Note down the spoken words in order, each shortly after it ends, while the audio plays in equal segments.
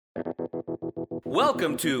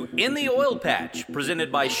Welcome to In the Oil Patch,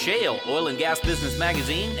 presented by Shale Oil and Gas Business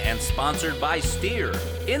Magazine and sponsored by Steer.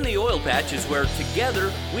 In the Oil Patch is where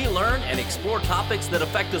together we learn and explore topics that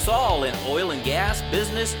affect us all in oil and gas,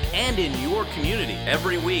 business, and in your community.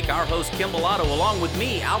 Every week, our host Kim Bellotto, along with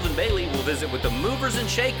me, Alvin Bailey, will visit with the movers and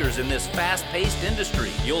shakers in this fast-paced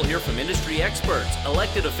industry. You'll hear from industry experts,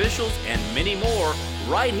 elected officials, and many more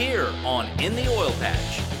right here on In the Oil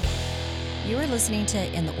Patch. You are listening to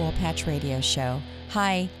In the Oil Patch Radio Show.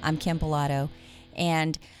 Hi, I'm Kim Bellotto,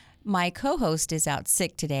 and my co-host is out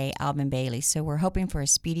sick today, Alvin Bailey, so we're hoping for a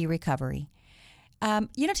speedy recovery. Today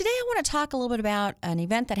I want to talk a little bit about an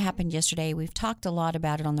event that happened yesterday. We've talked a lot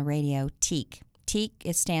about it on the radio, TEAC. TEAC,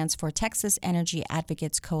 it stands for Texas Energy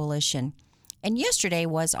Advocates Coalition. And yesterday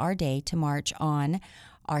was our day to march on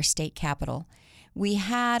our state capitol. We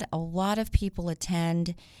had a lot of people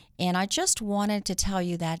attend, and I just wanted to tell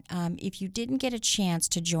you that if you didn't get a chance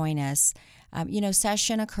to join us,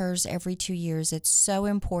 session occurs every 2 years. It's so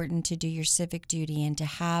important to do your civic duty and to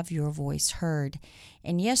have your voice heard.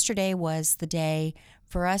 And yesterday was the day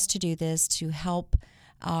for us to do this to help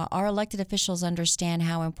our elected officials understand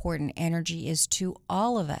how important energy is to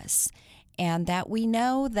all of us. And that we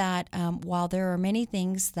know that while there are many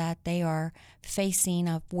things that they are facing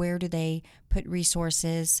of where do they put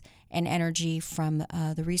resources and energy from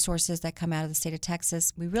the resources that come out of the state of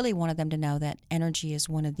Texas, we really wanted them to know that energy is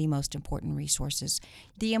one of the most important resources.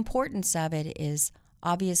 The importance of it is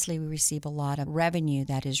obviously we receive a lot of revenue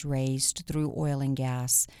that is raised through oil and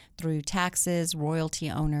gas, through taxes, royalty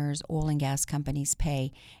owners, oil and gas companies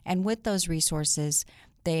pay. And with those resources,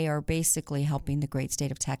 they are basically helping the great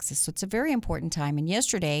state of Texas. So it's a very important time. And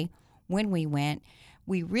yesterday, when we went,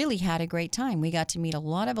 we really had a great time. We got to meet a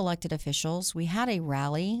lot of elected officials. We had a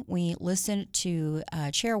rally. We listened to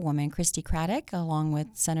Chairwoman Christy Craddock, along with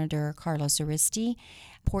Senator Carlos Aristi,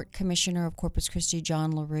 Port Commissioner of Corpus Christi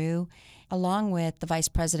John LaRue, along with the Vice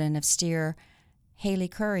President of Steer, Haley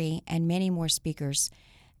Curry, and many more speakers.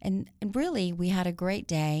 And really, we had a great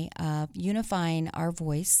day of unifying our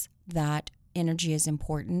voice that energy is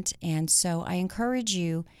important, and so I encourage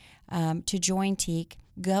you to join TEAC.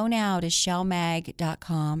 Go now to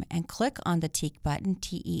shellmag.com and click on the TEAC button,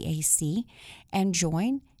 TEAC, and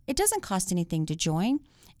join. It doesn't cost anything to join,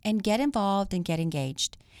 and get involved and get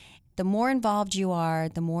engaged. The more involved you are,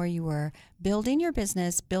 the more you are building your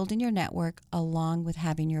business, building your network, along with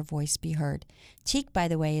having your voice be heard. TEAC, by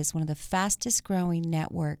the way, is one of the fastest growing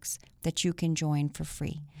networks that you can join for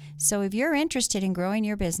free. So if you're interested in growing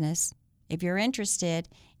your business, if you're interested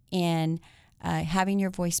in having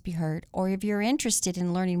your voice be heard, or if you're interested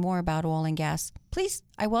in learning more about oil and gas, please,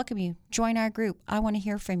 I welcome you. Join our group. I want to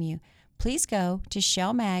hear from you. Please go to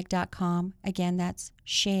shellmag.com. Again, that's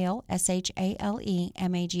shale,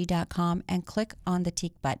 SHALEMAG.com, and click on the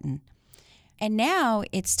TEAC button. And now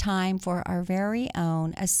it's time for our very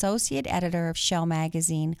own associate editor of Shell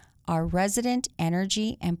Magazine, our resident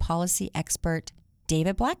energy and policy expert,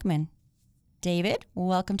 David Blackman. David,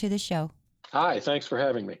 welcome to the show. Hi, thanks for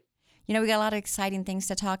having me. We got a lot of exciting things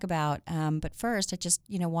to talk about, but first, I just,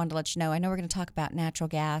 wanted to let you know, I know we're going to talk about natural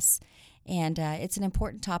gas, and it's an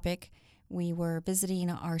important topic. We were visiting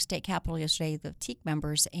our state capitol yesterday, the TEAC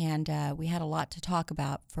members, and we had a lot to talk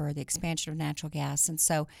about for the expansion of natural gas. And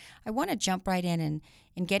so I want to jump right in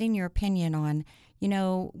and getting your opinion on,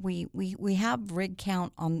 we have rig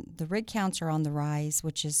counts are on the rise,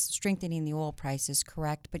 which is strengthening the oil prices,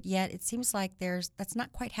 correct? But yet it seems like that's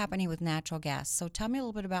not quite happening with natural gas. So tell me a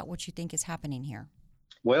little bit about what you think is happening here.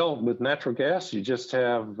 Well, with natural gas, you just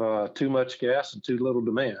have too much gas and too little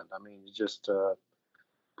demand. I mean, just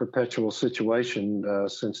perpetual situation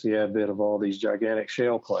since the advent of all these gigantic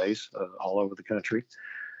shale plays all over the country.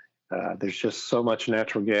 There's just so much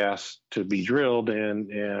natural gas to be drilled,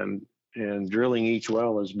 and drilling each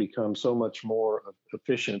well has become so much more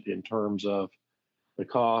efficient in terms of the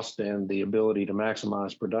cost and the ability to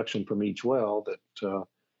maximize production from each well that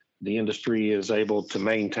the industry is able to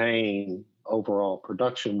maintain overall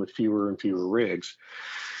production with fewer and fewer rigs.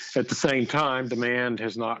 At the same time, demand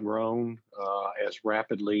has not grown as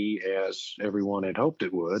rapidly as everyone had hoped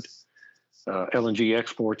it would. LNG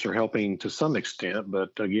exports are helping to some extent, but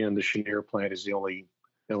again, the Cheniere plant is the only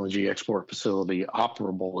LNG export facility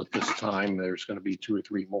operable at this time. There's going to be 2 or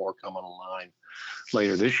 3 more coming online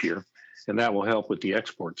later this year, and that will help with the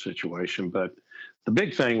export situation. But the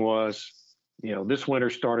big thing was, this winter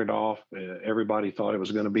started off, everybody thought it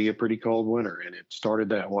was going to be a pretty cold winter, and it started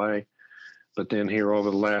that way. But then here over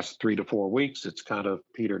the last 3 to 4 weeks, it's kind of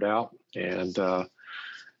petered out, and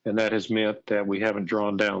that has meant that we haven't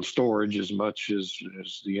drawn down storage as much as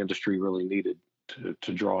the industry really needed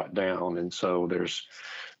to draw it down. And so there's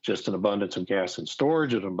just an abundance of gas in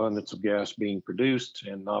storage, an abundance of gas being produced,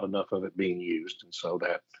 and not enough of it being used. And so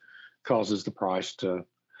that causes the price to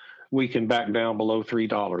weaken back down below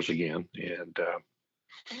 $3 again. And,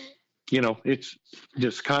 it's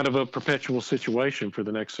just kind of a perpetual situation for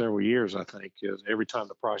the next several years, I think. Every time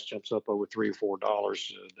the price jumps up over $3 or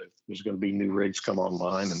 $4, there's going to be new rigs come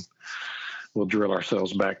online, and we'll drill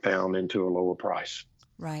ourselves back down into a lower price.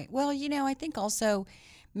 Right. Well, I think also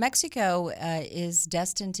Mexico is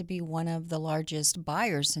destined to be one of the largest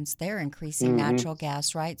buyers since they're increasing natural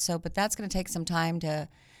gas, right? So, but that's going to take some time to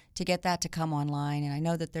get that to come online. And I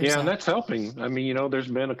know that there's and that's helping. I mean, there's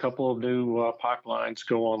been a couple of new pipelines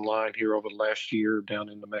go online here over the last year down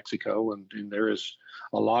into Mexico, and there is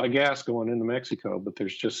a lot of gas going into Mexico, but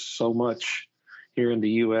there's just so much here in the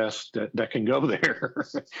U.S. that can go there.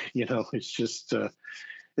 It's just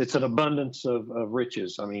it's an abundance of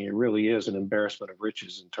riches. I mean, it really is an embarrassment of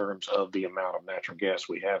riches in terms of the amount of natural gas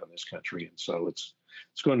we have in this country. And so it's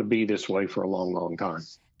going to be this way for a long, long time.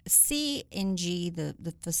 CNG,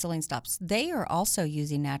 the filling stops, they are also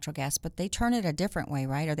using natural gas, but they turn it a different way,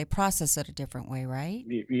 right? Or they process it a different way, right?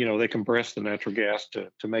 They compress the natural gas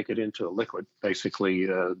to make it into a liquid, basically,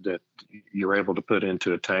 that you're able to put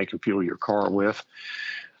into a tank and fuel your car with.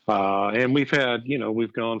 And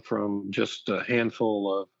we've gone from just a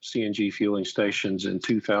handful of CNG fueling stations in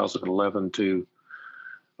 2011 to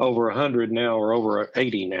over 100 now, or over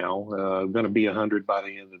 80 now, going to be 100 by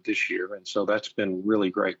the end of this year. And so that's been really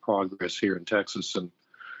great progress here in Texas. And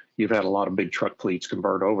you've had a lot of big truck fleets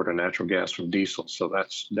convert over to natural gas from diesel. So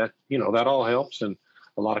that all helps. And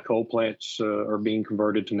a lot of coal plants are being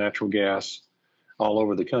converted to natural gas all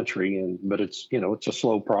over the country. But it's a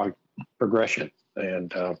slow progression.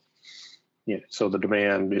 And so the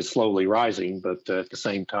demand is slowly rising, but at the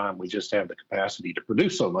same time, we just have the capacity to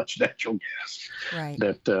produce so much natural gas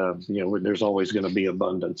that there's always going to be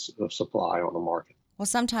abundance of supply on the market. Well,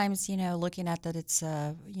 sometimes looking at that, it's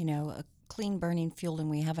a clean burning fuel, and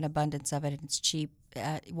we have an abundance of it, and it's cheap.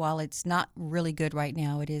 While it's not really good right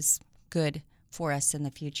now, it is good for us in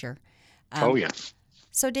the future. Oh yeah.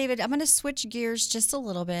 So, David, I'm going to switch gears just a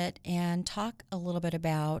little bit and talk a little bit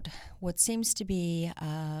about what seems to be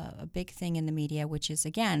a big thing in the media, which is,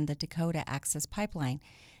 again, the Dakota Access Pipeline.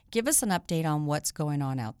 Give us an update on what's going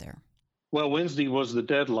on out there. Well, Wednesday was the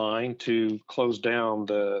deadline to close down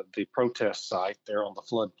the protest site there on the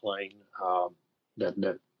floodplain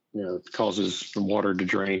that causes the water to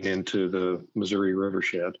drain into the Missouri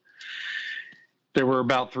Rivershed. There were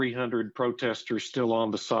about 300 protesters still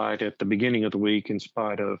on the site at the beginning of the week, in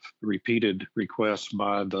spite of repeated requests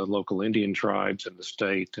by the local Indian tribes and the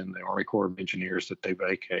state and the Army Corps of Engineers that they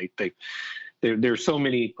vacate. There's so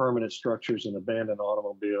many permanent structures and abandoned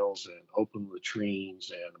automobiles and open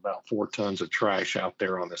latrines and about 4 tons of trash out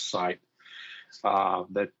there on this site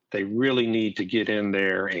that they really need to get in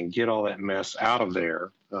there and get all that mess out of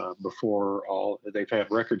there before they've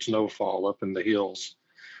had record snowfall up in the hills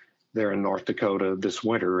there in North Dakota this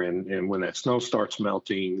winter. And when that snow starts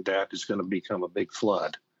melting, that is going to become a big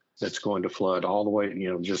flood that's going to flood all the way,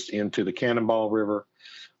 just into the Cannonball River,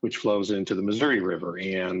 which flows into the Missouri River.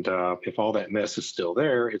 And if all that mess is still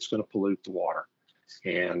there, it's going to pollute the water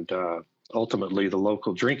and ultimately the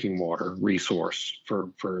local drinking water resource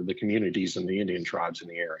for the communities and the Indian tribes in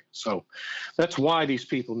the area. So that's why these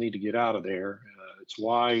people need to get out of there. It's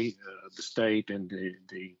why the state and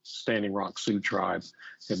the Standing Rock Sioux tribe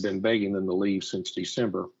have been begging them to leave since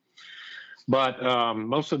December. But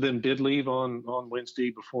most of them did leave on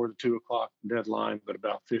Wednesday before the 2 o'clock deadline, but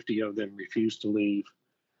about 50 of them refused to leave.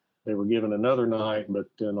 They were given another night, but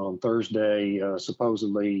then on Thursday,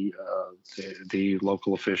 supposedly the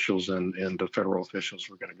local officials and the federal officials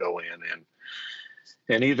were going to go in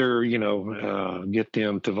and either, get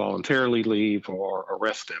them to voluntarily leave or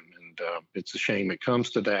arrest them. And it's a shame it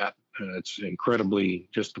comes to that. It's incredibly,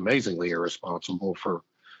 just amazingly irresponsible for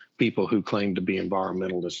people who claim to be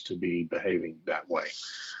environmentalists to be behaving that way.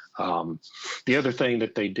 The other thing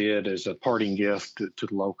that they did as a parting gift to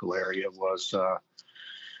the local area was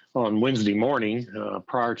on Wednesday morning,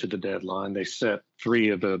 prior to the deadline, they set 3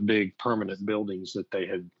 of the big permanent buildings that they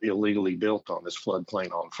had illegally built on this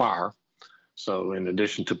floodplain on fire. So in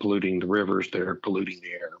addition to polluting the rivers, they're polluting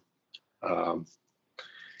the air.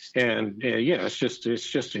 It's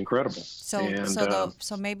just incredible.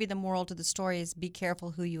 So maybe the moral to the story is be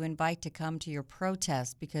careful who you invite to come to your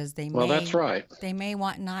protest, because that's right. They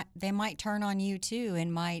might turn on you too,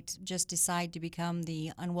 and might just decide to become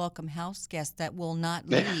the unwelcome house guest that will not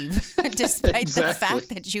leave, despite the fact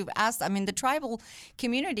that you've asked. I mean, the tribal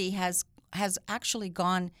community has actually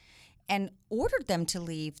gone and ordered them to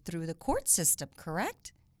leave through the court system,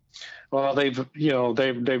 correct? Well, they've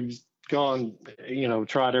gone,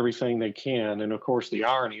 tried everything they can, and of course, the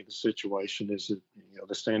irony of the situation is that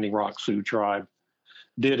the Standing Rock Sioux Tribe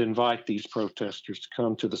did invite these protesters to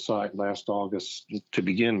come to the site last August to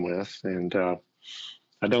begin with, and I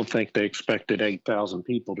don't think they expected 8,000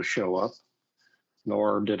 people to show up,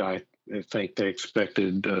 nor did I think they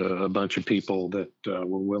expected a bunch of people that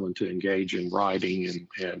were willing to engage in rioting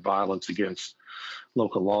and violence against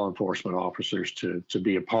local law enforcement officers to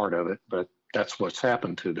be a part of it. But that's what's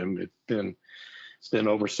happened to them. It's been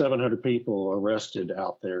over 700 people arrested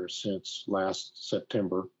out there since last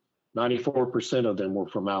September. 94% of them were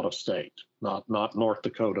from out of state, not North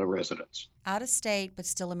Dakota residents. Out of state, but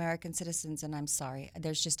still American citizens. And I'm sorry,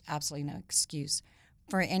 there's just absolutely no excuse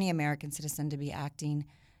for any American citizen to be acting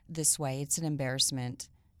this way. It's an embarrassment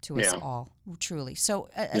to us all, truly. So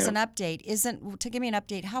as an update, give me an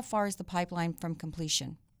update, how far is the pipeline from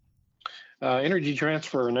completion? Energy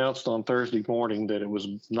Transfer announced on Thursday morning that it was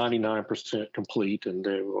 99% complete, and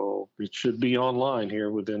it should be online here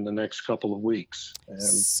within the next couple of weeks. And,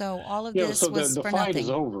 so all of this was the for fight nothing. is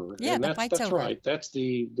over. Yeah, and the fight's over. Right. That's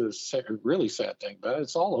the really sad thing about it.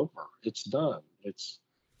 It's all over. It's done.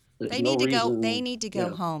 They need to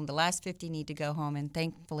go home. The last 50 need to go home, and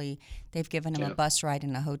thankfully they've given them a bus ride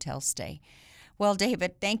and a hotel stay. Well,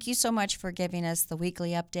 David, thank you so much for giving us the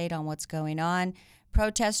weekly update on what's going on.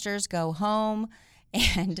 Protesters go home,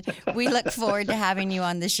 and we look forward to having you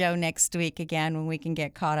on the show next week again when we can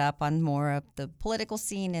get caught up on more of the political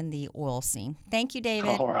scene and the oil scene. Thank you,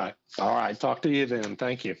 David. All right. Talk to you then.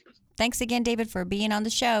 Thank you. Thanks again, David, for being on the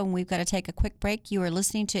show. And we've got to take a quick break. You are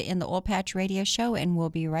listening to In the Oil Patch Radio Show, and we'll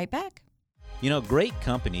be right back. Great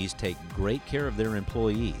companies take great care of their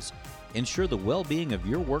employees. Ensure the well-being of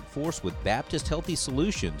your workforce with Baptist Healthy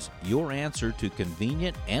Solutions, your answer to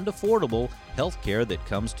convenient and affordable health care that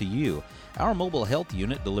comes to you. Our mobile health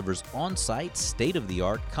unit delivers on-site,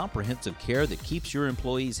 state-of-the-art, comprehensive care that keeps your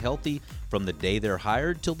employees healthy from the day they're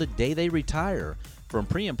hired till the day they retire. From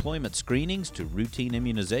pre-employment screenings to routine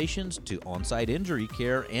immunizations to on-site injury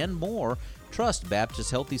care and more, trust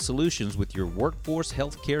Baptist Healthy Solutions with your workforce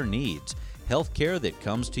health care needs. Health care that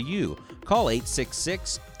comes to you. Call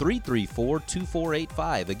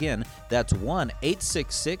 866-334-2485. Again, that's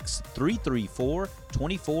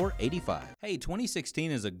 1-866-334-2485. Hey,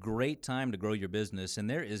 2016 is a great time to grow your business, and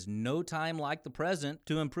there is no time like the present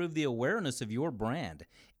to improve the awareness of your brand.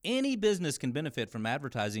 Any business can benefit from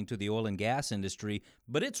advertising to the oil and gas industry,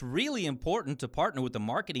 but it's really important to partner with a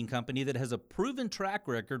marketing company that has a proven track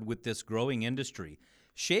record with this growing industry.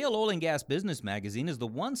 Shale Oil and Gas Business Magazine is the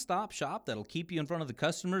one-stop shop that'll keep you in front of the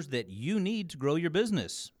customers that you need to grow your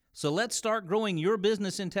business. So let's start growing your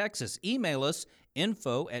business in Texas. Email us,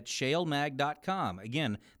 info@shalemag.com.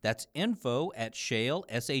 Again, that's info@shale,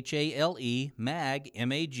 S-H-A-L-E, mag,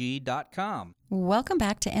 M-A-G.com. Welcome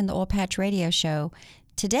back to In the Oil Patch Radio Show.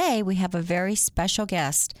 Today, we have a very special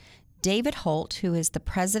guest, David Holt, who is the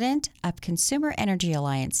president of Consumer Energy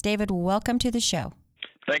Alliance. David, welcome to the show.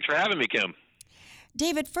 Thanks for having me, Kim.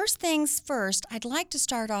 David, first things first, I'd like to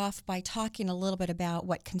start off by talking a little bit about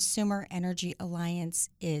what Consumer Energy Alliance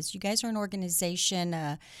is. You guys are an organization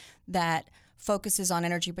that focuses on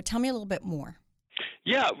energy, but tell me a little bit more.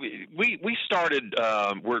 Yeah, we started,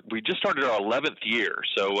 we just started our 11th year.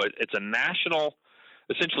 So it's a national,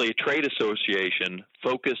 essentially a trade association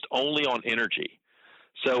focused only on energy.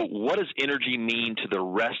 So what does energy mean to the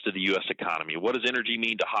rest of the U.S. economy? What does energy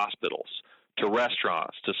mean to hospitals, to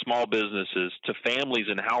restaurants, to small businesses, to families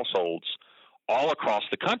and households all across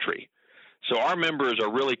the country? So our members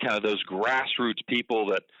are really kind of those grassroots people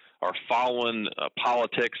that are following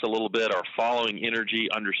politics a little bit, are following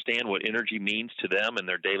energy, understand what energy means to them in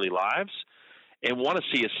their daily lives, and want to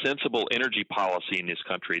see a sensible energy policy in this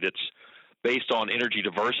country that's based on energy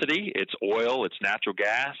diversity. It's oil, it's natural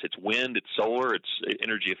gas, it's wind, it's solar, it's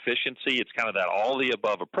energy efficiency. It's kind of that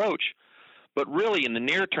all-the-above approach. But really, in the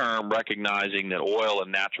near term, recognizing that oil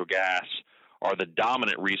and natural gas are the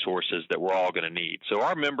dominant resources that we're all going to need. So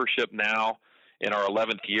our membership now, in our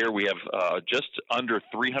 11th year, we have just under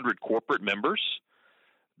 300 corporate members.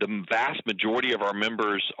 The vast majority of our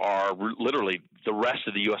members are literally the rest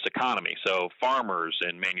of the U.S. economy. So farmers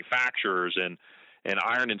and manufacturers and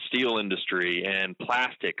iron and steel industry and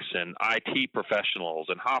plastics and IT professionals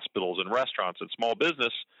and hospitals and restaurants and small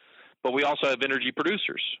business. But we also have energy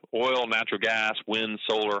producers, oil, natural gas, wind,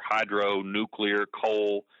 solar, hydro, nuclear,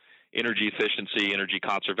 coal, energy efficiency, energy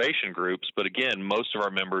conservation groups. But again, most of our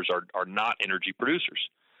members are not energy producers.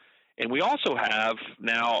 And we also have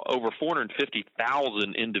now over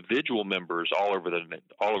 450,000 individual members all over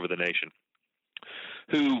the nation.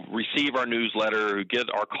 who receive our newsletter, who get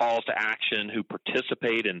our calls to action, who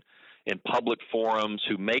participate in public forums,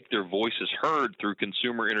 who make their voices heard through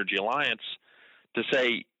Consumer Energy Alliance to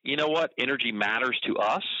say, you know what, energy matters to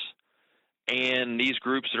us. And these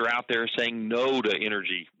groups that are out there saying no to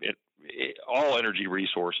energy, all energy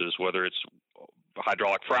resources, whether it's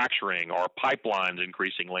hydraulic fracturing or pipelines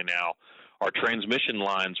increasingly now, or transmission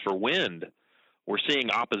lines for wind. We're seeing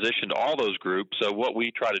opposition to all those groups. So what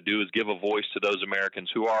we try to do is give a voice to those Americans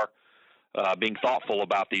who are being thoughtful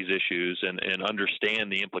about these issues and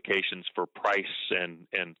understand the implications for price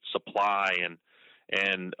and supply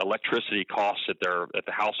and electricity costs at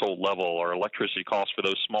the household level, or electricity costs for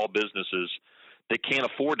those small businesses that can't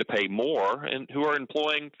afford to pay more and who are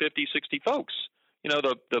employing 50, 60 folks,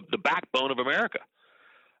 the backbone of America.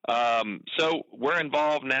 So we're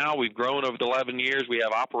involved now. We've grown over the 11 years. We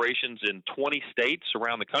have operations in 20 states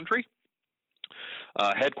around the country.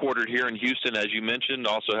 Headquartered here in Houston, as you mentioned,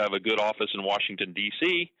 also have a good office in Washington,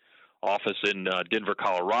 D.C., office in Denver,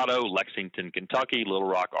 Colorado, Lexington, Kentucky, Little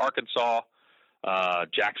Rock, Arkansas,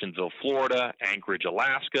 Jacksonville, Florida, Anchorage,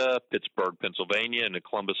 Alaska, Pittsburgh, Pennsylvania, and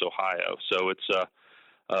Columbus, Ohio. So it's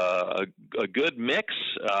a good mix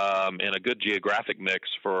and a good geographic mix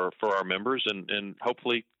for our members and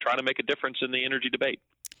hopefully trying to make a difference in the energy debate.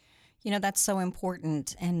 That's so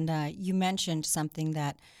important. And you mentioned something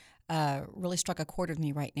that really struck a chord with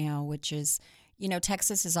me right now, which is,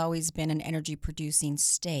 Texas has always been an energy producing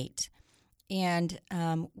state. And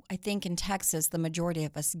I think in Texas, the majority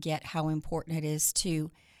of us get how important it is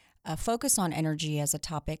to focus on energy as a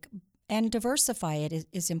topic, and diversify it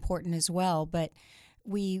is important as well. But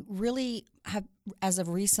we really have, as of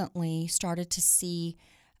recently, started to see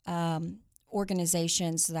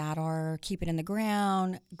organizations that are keep it in the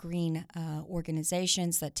ground, green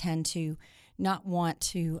organizations that tend to not want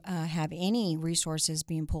to have any resources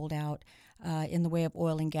being pulled out in the way of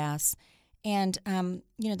oil and gas. And,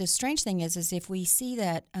 the strange thing is if we see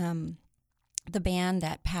that the ban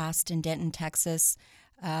that passed in Denton, Texas,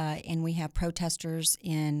 and we have protesters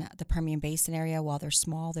in the Permian Basin area, while they're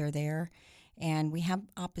small, they're there. And we have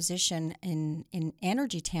opposition in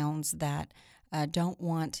energy towns that don't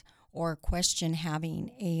want or question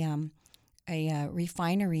having a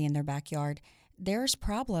refinery in their backyard. There's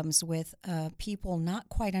problems with people not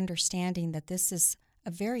quite understanding that this is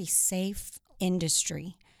a very safe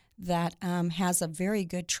industry that has a very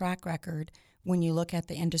good track record when you look at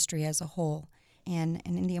the industry as a whole, and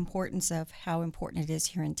in the importance of how important it is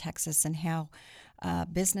here in Texas and how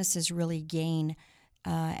businesses really gain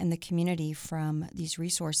and the community from these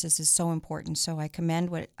resources is so important. So I commend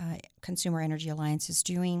what Consumer Energy Alliance is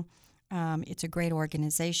doing. It's a great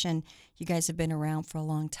organization. You guys have been around for a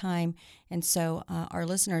long time. And so our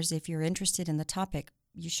listeners, if you're interested in the topic,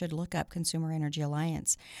 you should look up Consumer Energy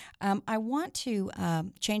Alliance. I want to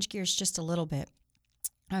change gears just a little bit.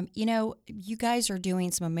 You guys are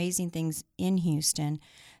doing some amazing things in Houston.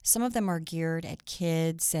 Some of them are geared at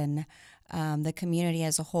kids and the community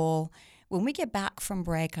as a whole. When we get back from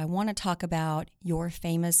break, I want to talk about your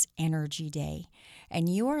famous Energy Day. And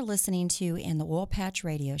you are listening to In the Oil Patch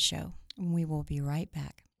Radio Show. We will be right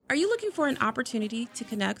back. Are you looking for an opportunity to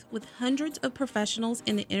connect with hundreds of professionals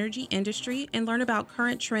in the energy industry and learn about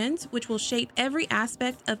current trends which will shape every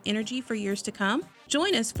aspect of energy for years to come?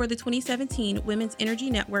 Join us for the 2017 Women's Energy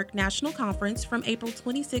Network National Conference from April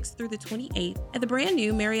 26th through the 28th at the brand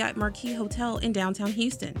new Marriott Marquis Hotel in downtown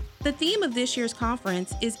Houston. The theme of this year's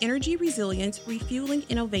conference is Energy Resilience, Refueling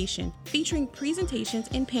Innovation, featuring presentations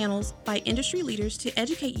and panels by industry leaders to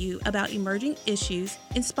educate you about emerging issues,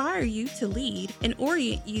 inspire you to lead, and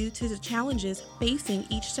orient you to the challenges facing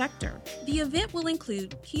each sector. The event will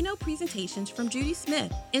include keynote presentations from Judy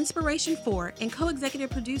Smith, Inspiration 4 and co-executive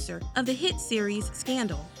producer of the hit series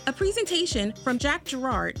Scandal, a presentation from Jack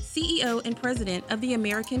Gerard, CEO and president of the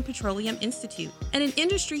American Petroleum Institute, and an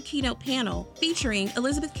industry keynote panel featuring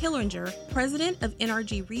Elizabeth Killinger, president of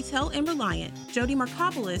NRG Retail and Reliant, Jody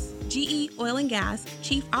Markopoulos, GE Oil and Gas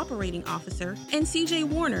Chief Operating Officer, and CJ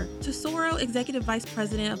Warner, Tesoro Executive Vice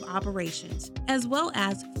President of Operations, as well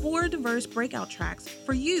as 4 diverse breakout tracks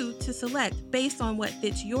for you to select based on what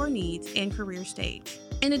fits your needs and career stage.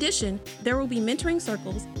 In addition, there will be mentoring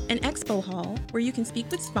circles, an expo hall where you can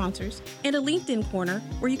speak with sponsors, and a LinkedIn corner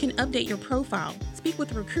where you can update your profile, speak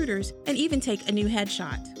with recruiters, and even take a new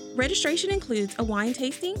headshot. Registration includes a wine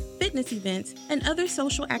tasting, fitness events, and other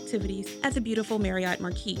social activities at the beautiful Marriott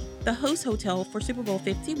Marquis, the host hotel for Super Bowl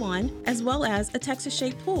 51, as well as a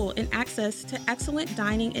Texas-shaped pool and access to excellent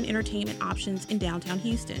dining and entertainment options in downtown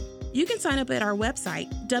Houston. You can sign up at our website,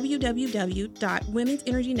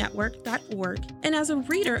 www.womensenergynetwork.org, and as a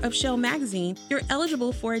reader of Shell Magazine, you're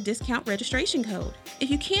eligible for a discount registration code. If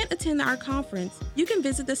you can't attend our conference, you can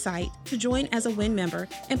visit the site to join as a WIN member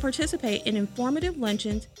and participate in informative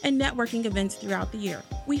luncheons and networking events throughout the year.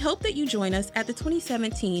 We hope that you join us at the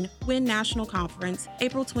 2017 WIN National Conference,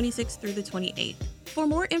 April 26th through the 28th. For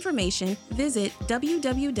more information, visit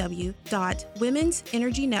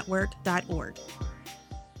www.womensenergynetwork.org.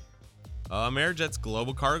 Amerijet's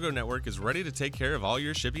Global Cargo Network is ready to take care of all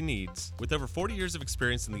your shipping needs. With over 40 years of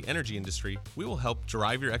experience in the energy industry, we will help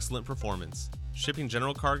drive your excellent performance. Shipping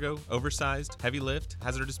general cargo, oversized, heavy lift,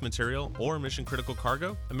 hazardous material, or mission-critical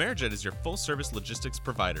cargo? Amerijet is your full-service logistics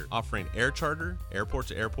provider, offering air charter,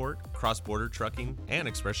 airport-to-airport, cross-border trucking, and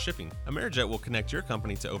express shipping. Amerijet will connect your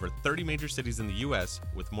company to over 30 major cities in the U.S.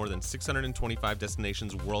 with more than 625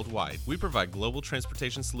 destinations worldwide. We provide global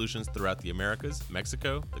transportation solutions throughout the Americas,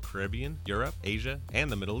 Mexico, the Caribbean, Europe, Asia, and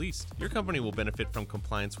the Middle East. Your company will benefit from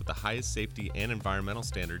compliance with the highest safety and environmental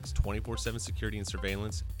standards, 24/7 security and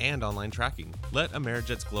surveillance, and online tracking. Let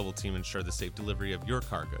Amerijet's global team ensure the safe delivery of your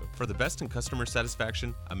cargo. For the best in customer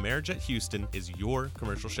satisfaction, Amerijet Houston is your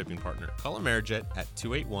commercial shipping partner. Call Amerijet at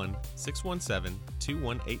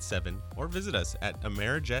 281-617-2187 or visit us at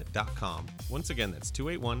amerijet.com. Once again, that's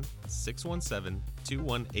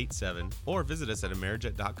 281-617-2187 or visit us at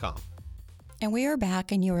amerijet.com. And we are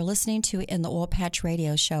back, and you are listening to In the Oil Patch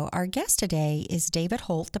Radio Show. Our guest today is David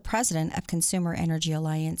Holt, the president of Consumer Energy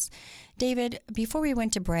Alliance. David, before we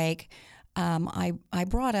went to break, I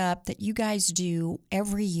brought up that you guys do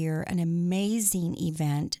every year an amazing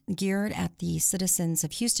event geared at the citizens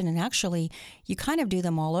of Houston, and actually you kind of do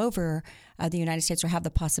them all over the United States, or have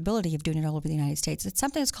the possibility of doing it all over the United States. It's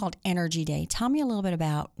something that's called Energy Day. Tell me a little bit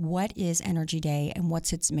about what is Energy Day and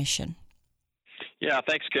what's its mission. Yeah,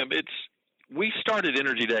 thanks, Kim. We started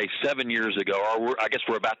Energy Day 7 years ago, or I guess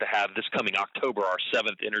we're about to have this coming October our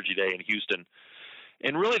 7th Energy Day in Houston.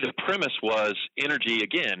 And really the premise was energy,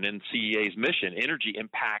 again, in CEA's mission, energy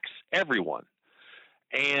impacts everyone.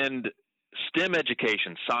 And STEM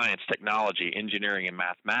education, science, technology, engineering, and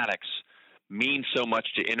mathematics means so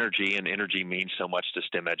much to energy, and energy means so much to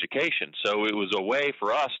STEM education. So it was a way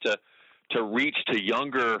for us to reach to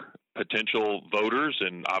younger potential voters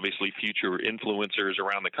and obviously future influencers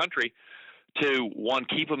around the country to, one,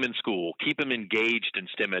 keep them in school, keep them engaged in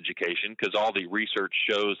STEM education, because all the research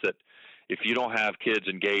shows that if you don't have kids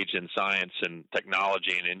engaged in science and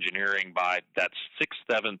technology and engineering by that 6th,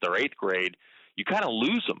 7th, or 8th grade, you kind of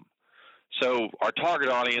lose them. So our target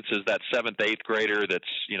audience is that 7th, 8th grader that's,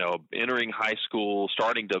 entering high school,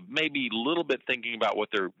 starting to maybe a little bit thinking about what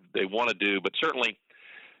they want to do, but certainly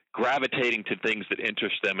gravitating to things that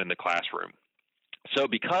interest them in the classroom. So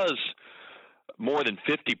because more than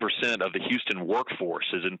 50% of the Houston workforce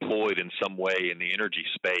is employed in some way in the energy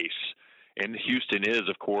space, and Houston is,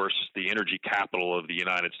 of course, the energy capital of the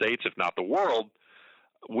United States, if not the world,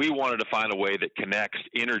 we wanted to find a way that connects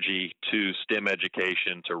energy to STEM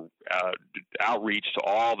education, to outreach to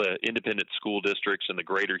all the independent school districts in the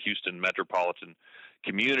greater Houston metropolitan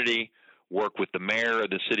community, work with the mayor of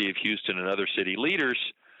the city of Houston and other city leaders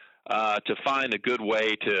to find a good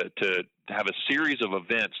way to have a series of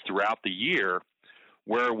events throughout the year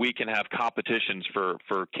where we can have competitions for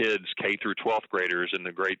kids, K through 12th graders in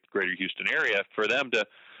the greater Houston area, for them to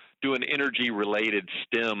do an energy-related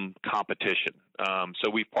STEM competition. So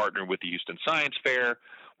we've partnered with the Houston Science Fair.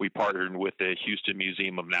 We partnered with the Houston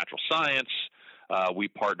Museum of Natural Science. We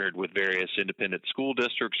partnered with various independent school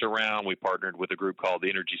districts around. We partnered with a group called the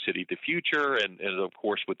Energy City of the Future, and of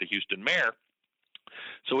course, with the Houston mayor.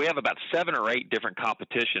 So we have about 7 or 8 different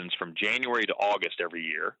competitions from January to August every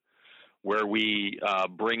year, where we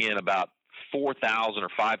bring in about 4,000 or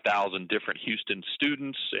 5,000 different Houston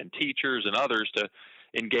students and teachers and others to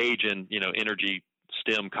engage in, energy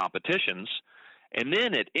STEM competitions. And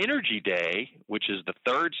then at Energy Day, which is the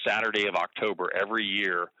 3rd Saturday of October every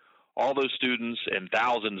year, all those students and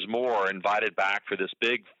thousands more are invited back for this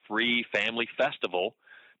big free family festival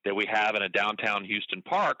that we have in a downtown Houston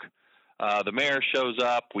park. The mayor shows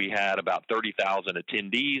up. We had about 30,000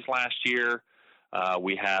 attendees last year.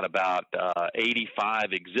 We had about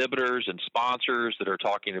 85 exhibitors and sponsors that are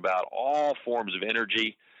talking about all forms of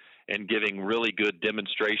energy and giving really good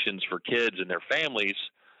demonstrations for kids and their families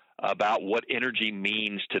about what energy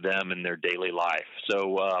means to them in their daily life.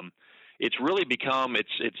 So it's really become,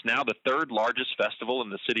 it's now the 3rd largest festival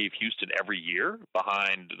in the city of Houston every year,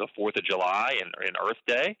 behind the 4th of July and Earth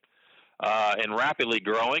Day. And rapidly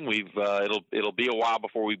growing. It'll be a while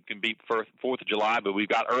before we can beat 4th of July, but we've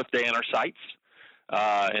got Earth Day in our sights.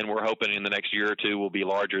 and we're hoping in the next year or two will be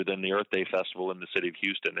larger than the Earth Day Festival in the city of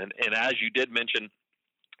Houston. And as you did mention,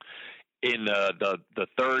 in the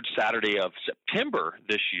third Saturday of September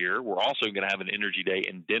this year, we're also going to have an Energy Day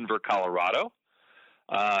in Denver, Colorado.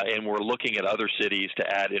 And we're looking at other cities to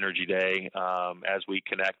add Energy Day as we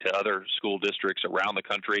connect to other school districts around the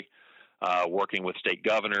country, working with state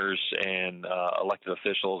governors and elected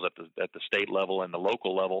officials at the state level and the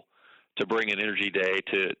local level to bring an Energy Day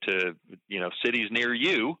to cities near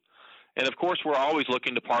you. And of course, we're always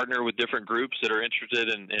looking to partner with different groups that are interested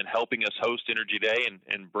in helping us host Energy Day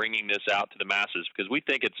and bringing this out to the masses, because we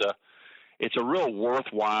think it's a real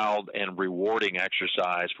worthwhile and rewarding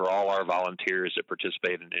exercise for all our volunteers that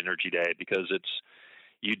participate in Energy Day, because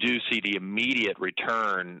you do see the immediate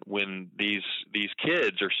return when these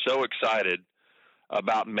kids are so excited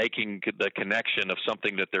about making the connection of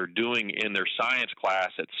something that they're doing in their science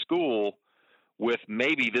class at school with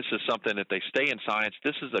maybe this is something that they stay in science.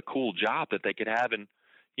 This is a cool job that they could have in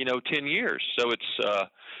 10 years. So it's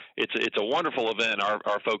a wonderful event.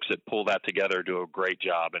 Our folks that pull that together do a great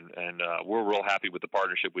job, and we're real happy with the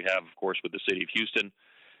partnership we have, of course, with the city of Houston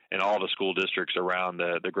and all the school districts around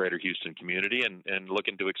the greater Houston community, and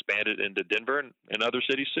looking to expand it into Denver and other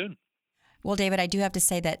cities soon. Well, David, I do have to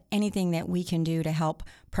say that anything that we can do to help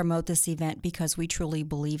promote this event, because we truly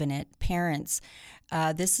believe in it. Parents,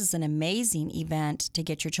 this is an amazing event to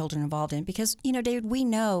get your children involved in, because, David, we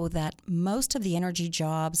know that most of the energy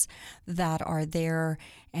jobs that are there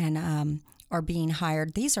and are being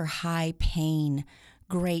hired, these are high-paying,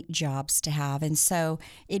 great jobs to have. And so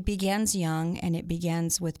it begins young, and it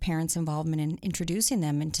begins with parents' involvement in introducing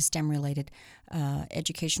them into STEM-related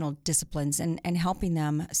educational disciplines and helping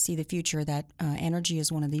them see the future, that energy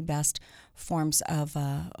is one of the best forms of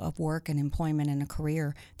work and employment and a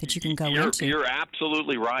career that you can go into. You're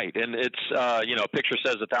absolutely right. And it's, a picture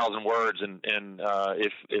says 1,000 words. And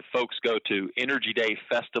if folks go to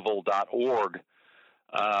energydayfestival.org,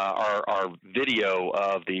 our video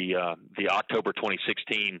of the October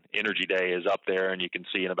 2016 Energy Day is up there, and you can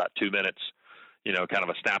see in about 2 minutes, kind of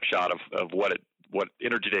a snapshot of what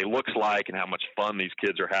Energy Day looks like and how much fun these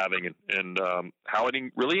kids are having, and how it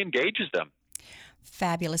really engages them.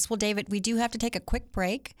 Fabulous. Well, David, we do have to take a quick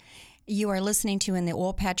break. You are listening to In the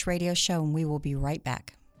Oil Patch Radio Show, and we will be right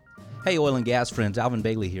back. Hey, oil and gas friends, Alvin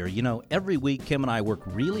Bailey here. Every week Kim and I work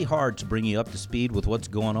really hard to bring you up to speed with what's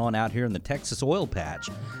going on out here in the Texas oil patch.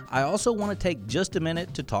 I also want to take just a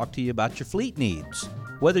minute to talk to you about your fleet needs.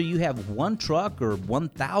 Whether you have one truck or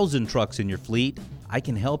 1,000 trucks in your fleet, I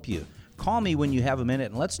can help you. Call me when you have a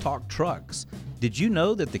minute and let's talk trucks. Did you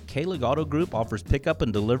know that the Kalig Auto Group offers pickup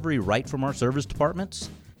and delivery right from our service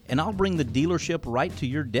departments? And I'll bring the dealership right to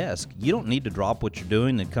your desk. You don't need to drop what you're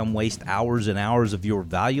doing and come waste hours and hours of your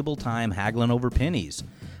valuable time haggling over pennies.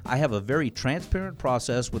 I have a very transparent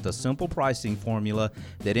process with a simple pricing formula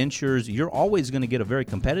that ensures you're always going to get a very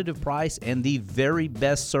competitive price and the very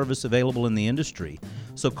best service available in the industry.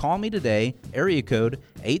 So call me today, area code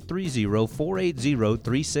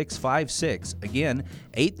 830-480-3656. Again,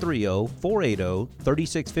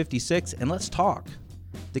 830-480-3656, and let's talk.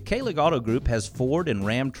 The Kalig Auto Group has Ford and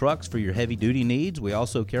Ram trucks for your heavy-duty needs. We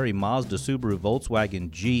also carry Mazda, Subaru,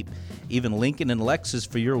 Volkswagen, Jeep, even Lincoln and Lexus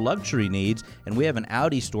for your luxury needs, and we have an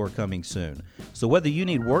Audi store coming soon. So whether you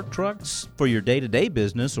need work trucks for your day-to-day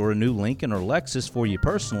business or a new Lincoln or Lexus for you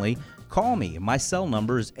personally, call me. My cell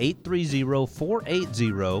number is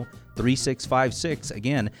 830-480-3656.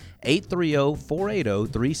 Again,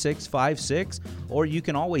 830-480-3656. Or you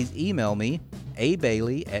can always email me,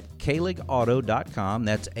 abailey@kaligauto.com.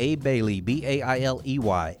 That's abailey,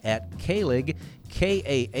 B-A-I-L-E-Y, at Kalig,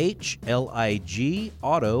 K-A-H-L-I-G,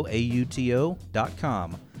 auto,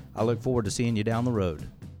 A-U-T-O.com. I look forward to seeing you down the road.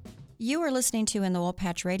 You are listening to In the Oil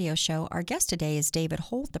Patch Radio Show. Our guest today is David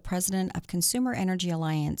Holt, the president of Consumer Energy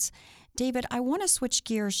Alliance. David, I want to switch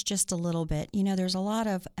gears just a little bit. There's a lot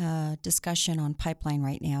of discussion on pipeline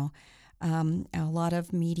right now. A lot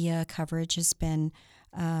of media coverage has been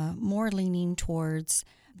more leaning towards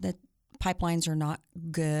that pipelines are not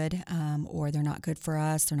good, or they're not good for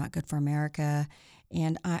us, they're not good for America.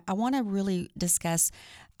 And I want to really discuss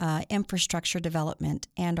infrastructure development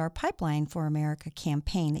and our Pipeline for America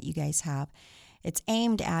campaign that you guys have. It's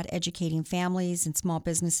aimed at educating families and small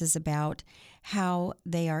businesses about how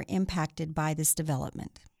they are impacted by this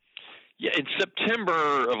development. Yeah, in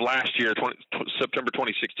September of last year, September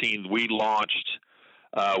 2016, we launched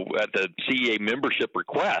at the CEA membership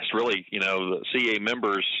request. Really, the CEA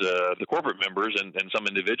members, the corporate members, and some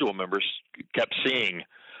individual members kept seeing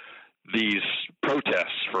these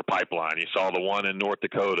protests for pipeline. You saw the one in North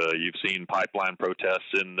Dakota. You've seen pipeline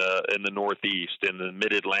protests in the Northeast, in the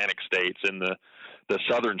Mid-Atlantic states, in the the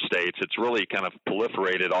southern states. It's really kind of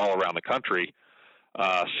proliferated all around the country,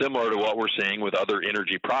 similar to what we're seeing with other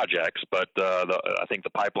energy projects. But I think the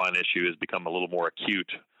pipeline issue has become a little more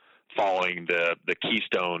acute following the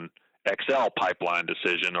Keystone XL pipeline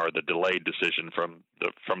decision, or the delayed decision from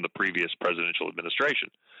the previous presidential administration.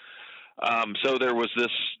 So there was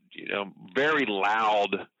this, very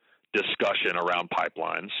loud discussion around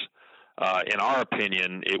pipelines. In our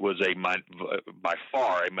opinion, it was by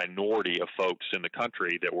far a minority of folks in the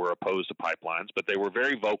country that were opposed to pipelines, but they were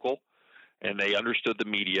very vocal, and they understood the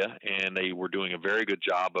media, and they were doing a very good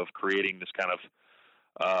job of creating this kind of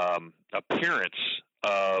appearance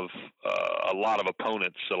of a lot of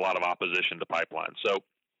opponents, a lot of opposition to pipelines. So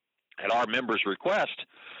at our members' request,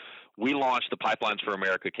 we launched the Pipelines for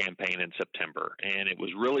America campaign in September, and it was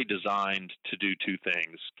really designed to do two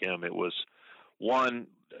things, Kim. It was, one,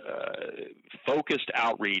 focused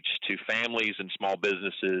outreach to families and small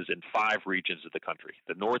businesses in 5 regions of the country: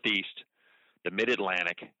 the Northeast, the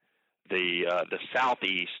Mid-Atlantic, the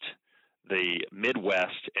Southeast, the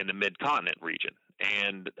Midwest, and the Mid-Continent region.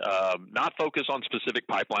 And not focus on specific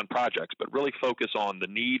pipeline projects, but really focus on the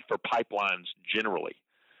need for pipelines generally.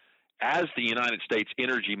 As the United States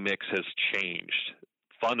energy mix has changed,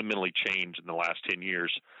 fundamentally changed in the last 10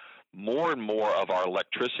 years, more and more of our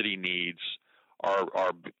electricity needs are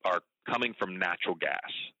coming from natural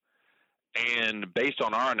gas. And based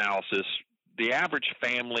on our analysis, the average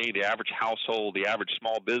family, the average household, the average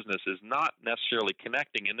small business is not necessarily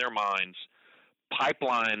connecting in their minds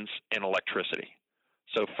pipelines and electricity.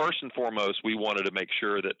 So first and foremost, we wanted to make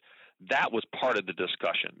sure that was part of the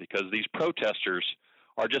discussion, because these protesters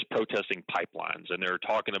are just protesting pipelines, and they're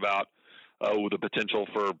talking about the potential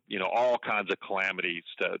for all kinds of calamities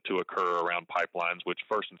to occur around pipelines, which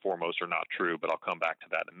first and foremost are not true, but I'll come back to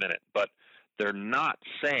that in a minute. But they're not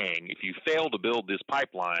saying if you fail to build this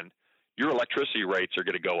pipeline, your electricity rates are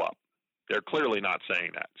going to go up. They're clearly not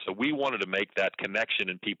saying that. So we wanted to make that connection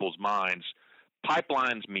in people's minds.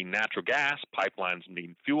 Pipelines mean natural gas. Pipelines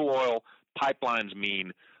mean fuel oil. Pipelines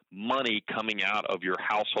mean money coming out of your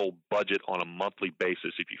household budget on a monthly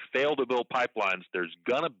basis. If you fail to build pipelines, there's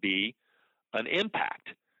going to be an impact.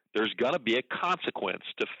 There's going to be a consequence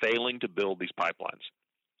to failing to build these pipelines.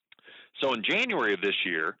 So in January of this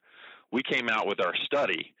year, we came out with our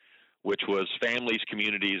study, which was families,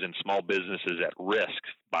 communities, and small businesses at risk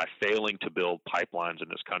by failing to build pipelines in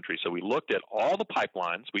this country. So we looked at all the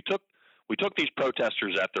pipelines. We took these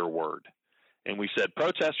protesters at their word. And we said,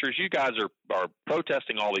 protesters, you guys are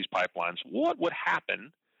protesting all these pipelines. What would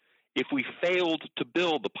happen if we failed to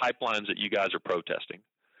build the pipelines that you guys are protesting?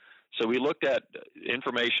 So we looked at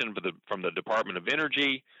information from the Department of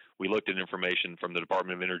Energy. We looked at information from the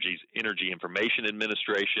Department of Energy's Energy Information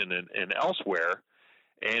Administration and elsewhere.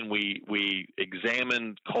 And we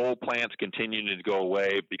examined coal plants continuing to go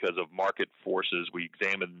away because of market forces. We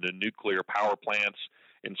examined the nuclear power plants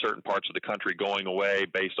in certain parts of the country going away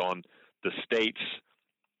based on the state's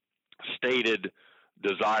stated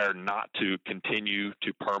desire not to continue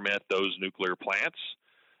to permit those nuclear plants.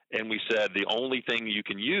 And we said the only thing you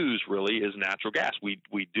can use really is natural gas. We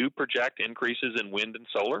do project increases in wind and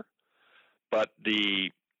solar, but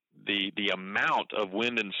the amount of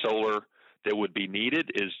wind and solar that would be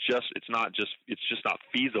needed is just not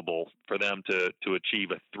feasible for them to achieve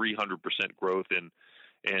a 300% growth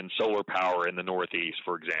in solar power in the Northeast,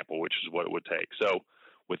 for example, which is what it would take. So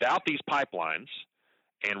without these pipelines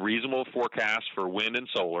and reasonable forecasts for wind and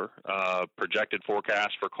solar, projected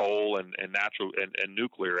forecasts for coal and natural and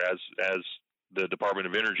nuclear as the Department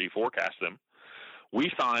of Energy forecasts them, we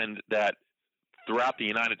find that throughout the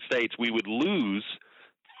United States we would lose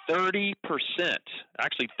 30%,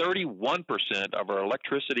 actually 31% of our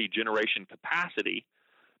electricity generation capacity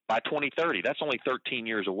by 2030. That's only 13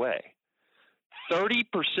 years away. 30%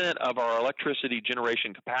 of our electricity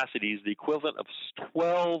generation capacity is the equivalent of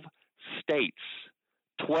 12 states.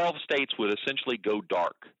 12 states would essentially go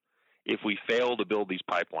dark if we fail to build these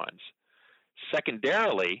pipelines.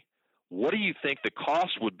 Secondarily, what do you think the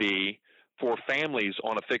cost would be for families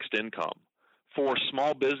on a fixed income, for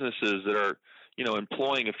small businesses that are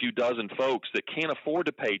employing a few dozen folks that can't afford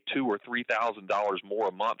to pay $2,000 or $3,000 more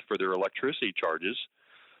a month for their electricity charges?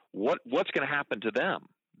 What's going to happen to them?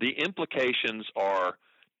 The implications are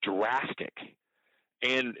drastic.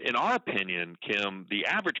 And in our opinion, Kim, the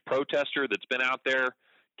average protester that's been out there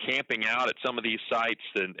camping out at some of these sites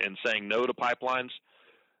and saying no to pipelines,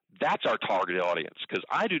 that's our target audience, because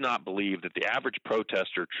I do not believe that the average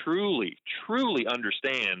protester truly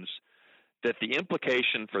understands that the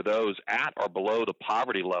implication for those at or below the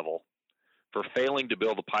poverty level for failing to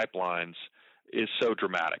build the pipelines is so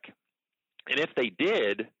dramatic. And if they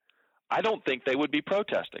did, I don't think they would be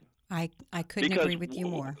protesting. I couldn't agree with you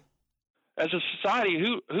more. As a society,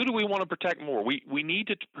 who do we want to protect more? We need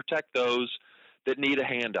to protect those that need a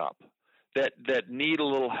hand up, that need a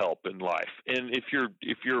little help in life. And if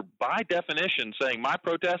you're by definition saying my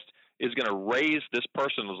protest is going to raise this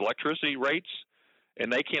person's electricity rates and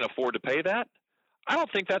they can't afford to pay that, I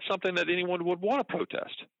don't think that's something that anyone would want to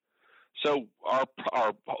protest. So our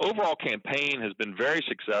overall campaign has been very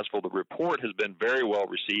successful. The report has been very well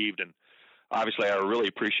received, and obviously I really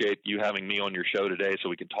appreciate you having me on your show today so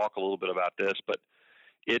we can talk a little bit about this. But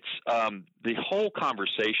it's the whole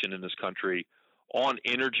conversation in this country on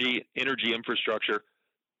energy infrastructure,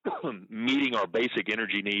 meeting our basic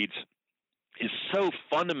energy needs is so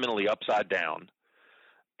fundamentally upside down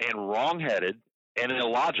and wrongheaded and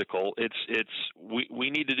illogical. We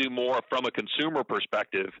need to do more from a consumer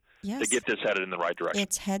perspective to get this headed in the right direction.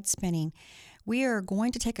 It's head spinning. We are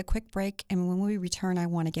going to take a quick break, and when we return, I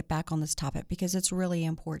want to get back on this topic because it's really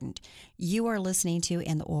important. You are listening to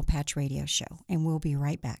In the Oil Patch Radio Show, and we'll be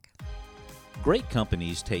right back. Great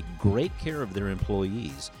companies take great care of their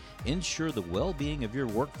employees. Ensure the well-being of your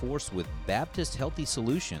workforce with Baptist Healthy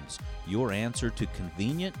Solutions, your answer to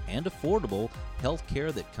convenient and affordable health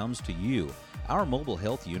care that comes to you. Our mobile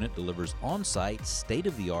health unit delivers on-site,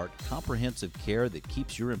 state-of-the-art, comprehensive care that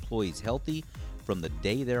keeps your employees healthy from the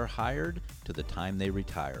day they're hired to the time they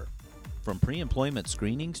retire. From pre-employment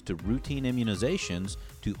screenings to routine immunizations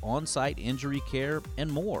to on-site injury care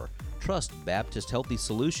and more, trust Baptist Healthy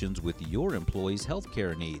Solutions with your employees' health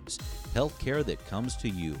care needs. Health care that comes to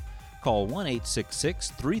you. Call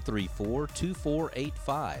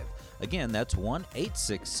 1-866-334-2485. Again, that's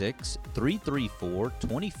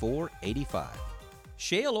 1-866-334-2485.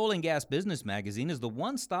 Shale Oil and Gas Business Magazine is the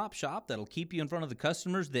one-stop shop that'll keep you in front of the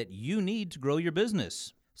customers that you need to grow your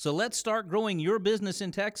business. So let's start growing your business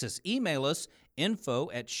in Texas. Email us,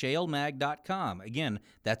 info@shalemag.com. Again,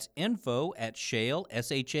 that's info@shale,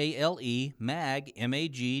 S-H-A-L-E, mag,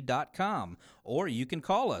 M-A-G.com. Or you can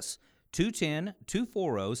call us,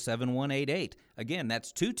 210-240-7188. Again,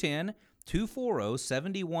 that's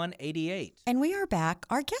 210-240-7188. And we are back.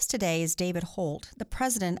 Our guest today is David Holt, the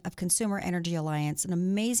president of Consumer Energy Alliance, an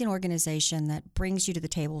amazing organization that brings you to the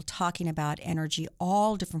table talking about energy,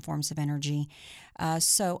 all different forms of energy.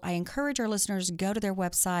 So I encourage our listeners to go to their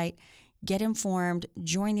website, get informed,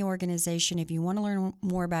 join the organization. If you want to learn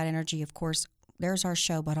more about energy, of course, there's our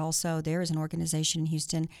show, but also there is an organization in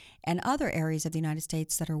Houston and other areas of the United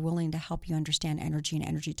States that are willing to help you understand energy and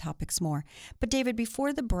energy topics more. But David,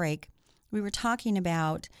 before the break, we were talking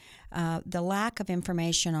about the lack of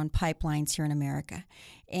information on pipelines here in America.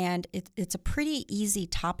 And it's a pretty easy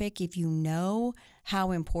topic if you know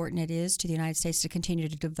how important it is to the United States to continue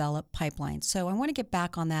to develop pipelines. So I want to get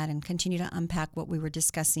back on that and continue to unpack what we were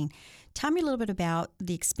discussing. Tell me a little bit about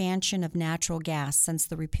the expansion of natural gas since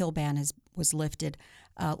the repeal ban was lifted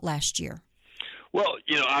last year. Well,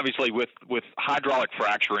 obviously with hydraulic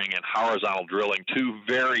fracturing and horizontal drilling, two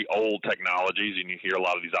very old technologies, and you hear a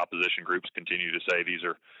lot of these opposition groups continue to say these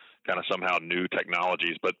are kind of somehow new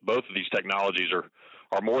technologies, but both of these technologies are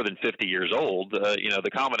more than 50 years old.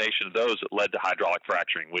 The combination of those that led to hydraulic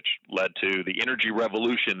fracturing, which led to the energy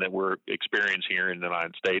revolution that we're experiencing here in the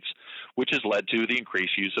United States, which has led to the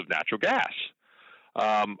increased use of natural gas.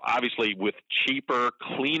 Obviously, with cheaper,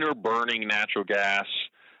 cleaner burning natural gas,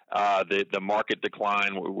 the market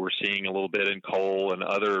decline we're seeing a little bit in coal and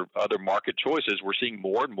other market choices, we're seeing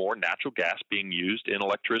more and more natural gas being used in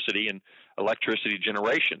electricity and electricity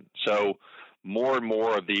generation. So more and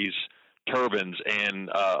more of these turbines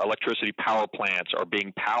and electricity power plants are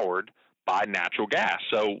being powered by natural gas.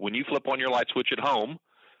 So when you flip on your light switch at home,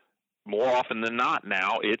 more often than not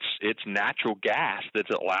now it's natural gas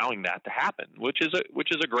that's allowing that to happen, which is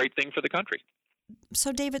a great thing for the country.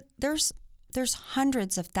 So David, there's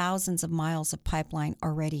hundreds of thousands of miles of pipeline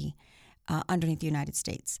already underneath the United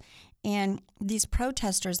States. And these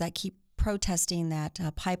protesters that keep protesting that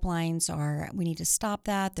pipelines we need to stop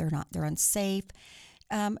that, they're unsafe.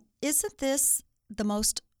 Isn't this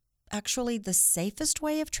the safest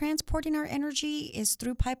way of transporting our energy is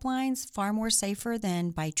through pipelines, far more safer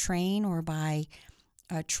than by train or by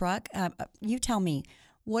truck? You tell me,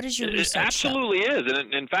 what is your research? It absolutely is.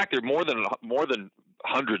 And in fact, there are more than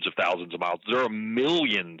hundreds of thousands of miles. There are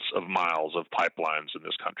millions of miles of pipelines in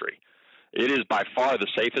this country. It is by far the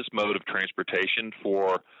safest mode of transportation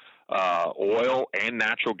for oil and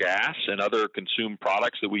natural gas and other consumed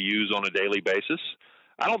products that we use on a daily basis.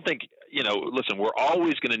 I don't think, listen, we're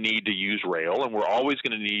always going to need to use rail and we're always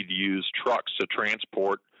going to need to use trucks to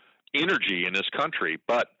transport energy in this country.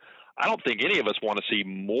 But I don't think any of us want to see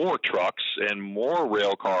more trucks and more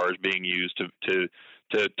rail cars being used to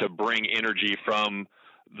to bring energy from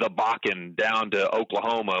the Bakken down to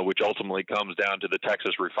Oklahoma, which ultimately comes down to the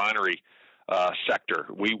Texas refinery sector.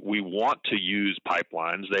 We want to use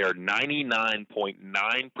pipelines. They are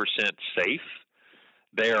 99.9% safe.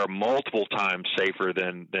 They are multiple times safer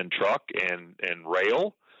than truck and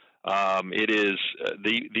rail. It is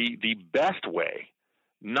the best way,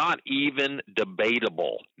 not even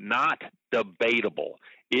debatable, not debatable.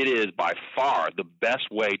 It is by far the best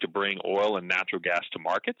way to bring oil and natural gas to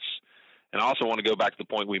markets. And I also want to go back to the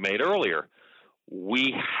point we made earlier.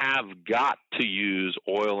 We have got to use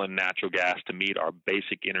oil and natural gas to meet our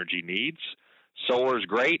basic energy needs. Solar is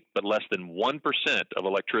great, but less than 1% of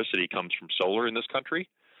electricity comes from solar in this country.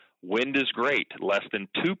 Wind is great. Less than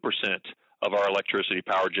 2% of our electricity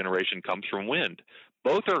power generation comes from wind.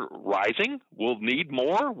 Both are rising. We'll need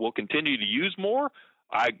more. We'll continue to use more.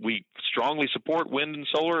 We strongly support wind and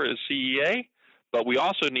solar as CEA, but we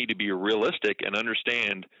also need to be realistic and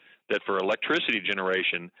understand that for electricity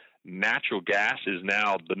generation, natural gas is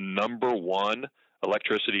now the number one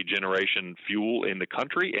electricity generation fuel in the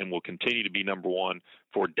country and will continue to be number one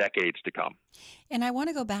for decades to come. And I want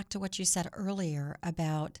to go back to what you said earlier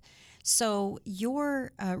about, so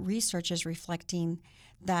your research is reflecting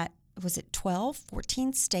that, was it 12,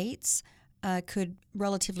 14 states could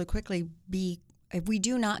relatively quickly be, if we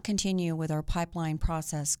do not continue with our pipeline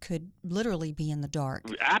process, could literally be in the dark.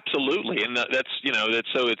 Absolutely, and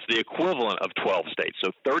so it's the equivalent of 12 states.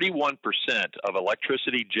 So 31% of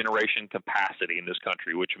electricity generation capacity in this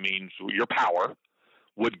country, which means your power,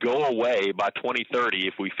 would go away by 2030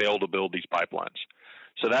 if we fail to build these pipelines.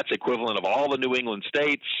 So that's equivalent of all the New England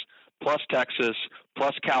states, plus Texas,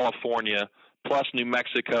 plus California, plus New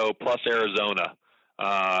Mexico, plus Arizona.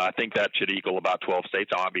 I think that should equal about 12 states.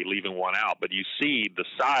 I'll be leaving one out. But you see the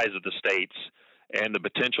size of the states and the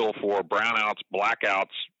potential for brownouts, blackouts,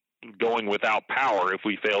 going without power if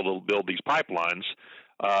we fail to build these pipelines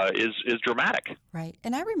is dramatic. Right.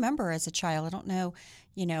 And I remember as a child, I don't know,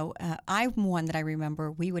 I'm one that I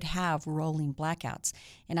remember we would have rolling blackouts.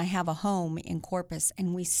 And I have a home in Corpus,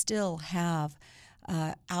 and we still have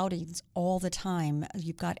outings all the time.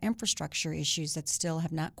 You've got infrastructure issues that still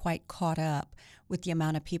have not quite caught up with the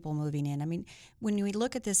amount of people moving in. I mean, when we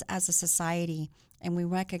look at this as a society and we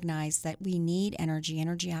recognize that we need energy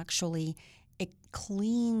actually, it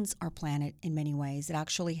cleans our planet in many ways. It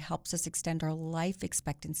actually helps us extend our life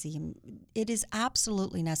expectancy. It is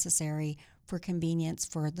absolutely necessary for convenience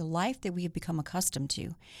for the life that we have become accustomed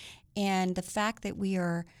to. And the fact that we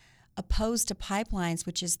are opposed to pipelines,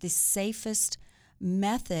 which is the safest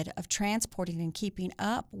method of transporting and keeping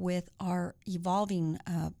up with our evolving,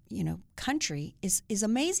 country is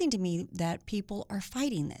amazing to me that people are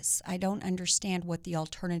fighting this. I don't understand what the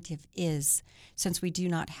alternative is, since we do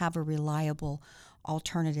not have a reliable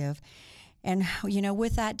alternative. And,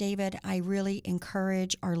 with that, David, I really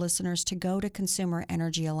encourage our listeners to go to Consumer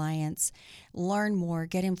Energy Alliance, learn more,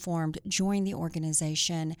 get informed, join the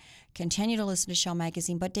organization, continue to listen to Shale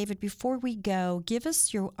Magazine. But, David, before we go, give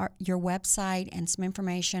us your website and some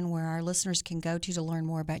information where our listeners can go to learn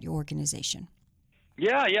more about your organization.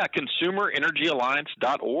 Yeah,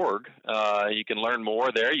 consumerenergyalliance.org. You can learn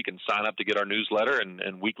more there. You can sign up to get our newsletter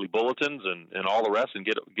and weekly bulletins and all the rest and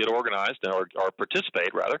get organized or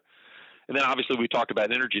participate, rather. And then obviously we talked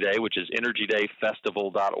about Energy Day, which is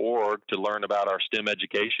energydayfestival.org, to learn about our STEM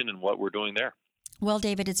education and what we're doing there. Well,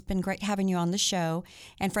 David, it's been great having you on the show.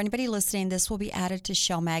 And for anybody listening, this will be added to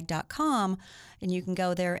shalemag.com, and you can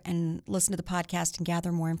go there and listen to the podcast and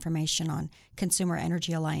gather more information on Consumer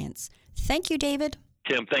Energy Alliance. Thank you, David.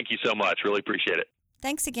 Tim, thank you so much. Really appreciate it.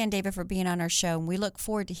 Thanks again, David, for being on our show. And we look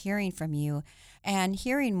forward to hearing from you and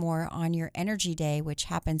hearing more on your Energy Day, which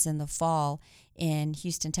happens in the fall in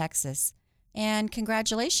Houston, Texas. And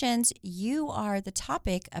congratulations, you are the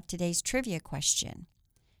topic of today's trivia question.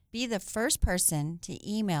 Be the first person to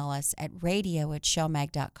email us at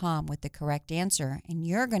radio@shalemag.com with the correct answer, and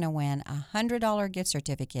you're going to win a $100 gift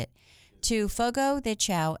certificate to Fogo de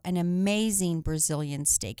Chão, an amazing Brazilian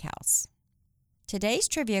steakhouse. Today's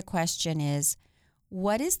trivia question is,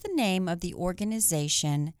 what is the name of the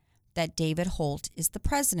organization that David Holt is the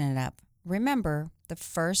president of? Remember, the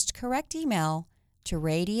first correct email to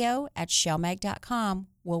radio@shalemag.com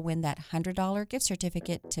will win that $100 gift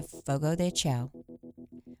certificate to Fogo de Chão.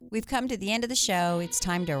 We've come to the end of the show. It's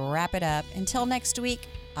time to wrap it up. Until next week,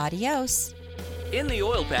 adios. In the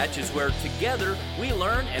Oil Patch is where together we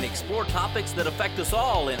learn and explore topics that affect us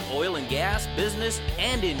all in oil and gas, business,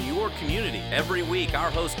 and in your community. Every week,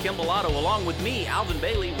 our host Kim Bellotto, along with me, Alvin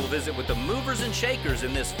Bailey, will visit with the movers and shakers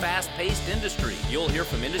in this fast-paced industry. You'll hear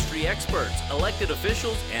from industry experts, elected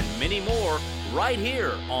officials, and many more right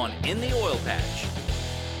here on In the Oil Patch.